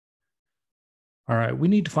All right, we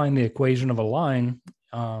need to find the equation of a line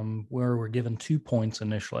where we're given 2 points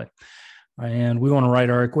initially. And we want to write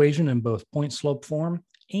our equation in both point slope form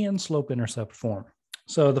and slope intercept form.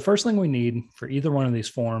 So the first thing we need for either one of these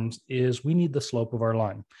forms is we need the slope of our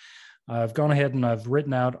line. I've gone ahead and I've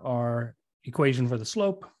written out our equation for the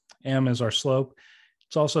slope. M is our slope.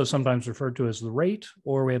 It's also sometimes referred to as the rate,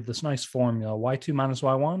 or we have this nice formula, y2 minus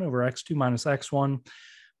y1 over x2 minus x1.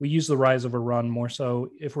 We use the rise over run more so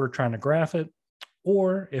if we're trying to graph it,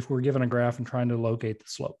 or if we're given a graph and trying to locate the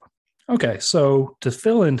slope. Okay, so to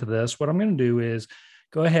fill into this, what I'm going to do is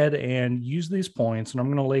go ahead and use these points, and I'm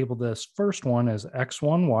going to label this first one as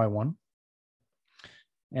x1, y1,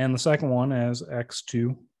 and the second one as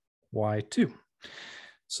x2, y2.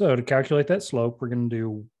 So to calculate that slope, we're going to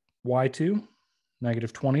do y2,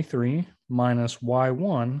 negative 23, minus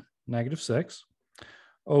y1, negative 6,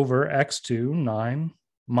 over x2, 9,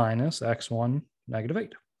 minus x1, negative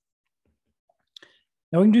 8.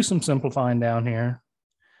 Now we can do some simplifying down here.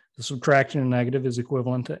 The subtraction and negative is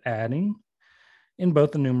equivalent to adding in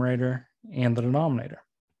both the numerator and the denominator.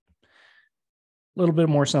 A little bit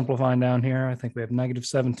more simplifying down here. I think we have negative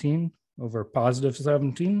 17 over positive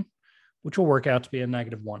 17, which will work out to be a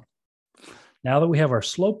negative 1. Now that we have our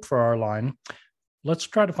slope for our line, let's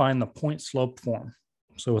try to find the point slope form.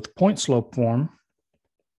 So with the point slope form,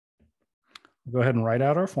 we'll go ahead and write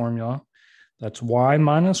out our formula. That's y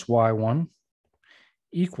minus y1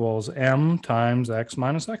 equals m times x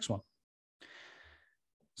minus x1.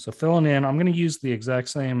 So filling in, I'm going to use the exact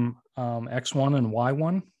same x1 and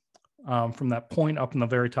y1 from that point up in the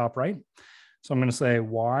very top right. So I'm going to say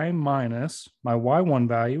y minus, my y1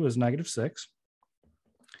 value is negative 6,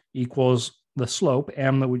 equals the slope,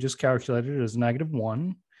 m that we just calculated is negative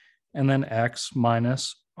 1, and then x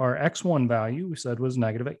minus our x1 value we said was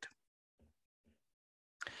negative 8.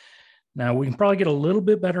 Now we can probably get a little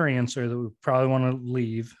bit better answer that we probably want to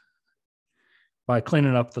leave by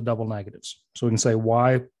cleaning up the double negatives. So we can say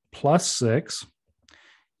y plus 6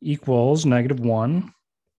 equals negative 1,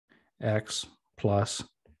 x plus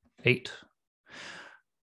 8.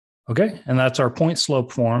 Okay, and that's our point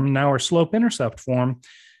slope form. Now our slope intercept form.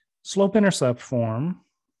 Slope intercept form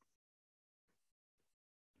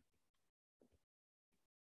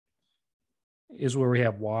is where we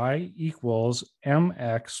have y equals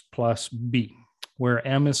mx plus b, where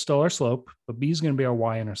m is still our slope, but b is going to be our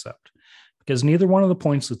y-intercept. Because neither one of the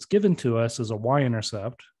points that's given to us is a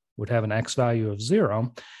y-intercept, would have an x value of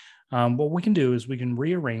 0, what we can do is we can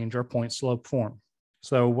rearrange our point slope form.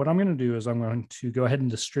 So what I'm going to do is I'm going to go ahead and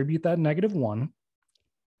distribute that negative 1.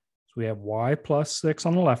 So we have y plus 6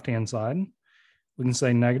 on the left-hand side. We can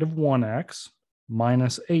say negative 1x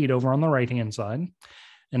minus 8 over on the right-hand side.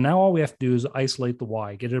 And now all we have to do is isolate the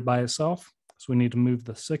y, get it by itself. So we need to move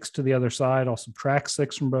the 6 to the other side. I'll subtract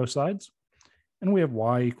 6 from both sides. And we have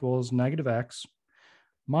y equals negative x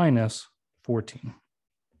minus 14.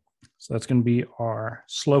 So that's going to be our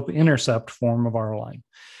slope-intercept form of our line.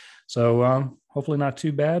 So hopefully not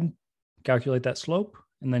too bad. Calculate that slope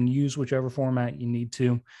and then use whichever format you need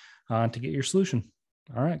to get your solution.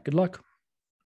 All right, good luck.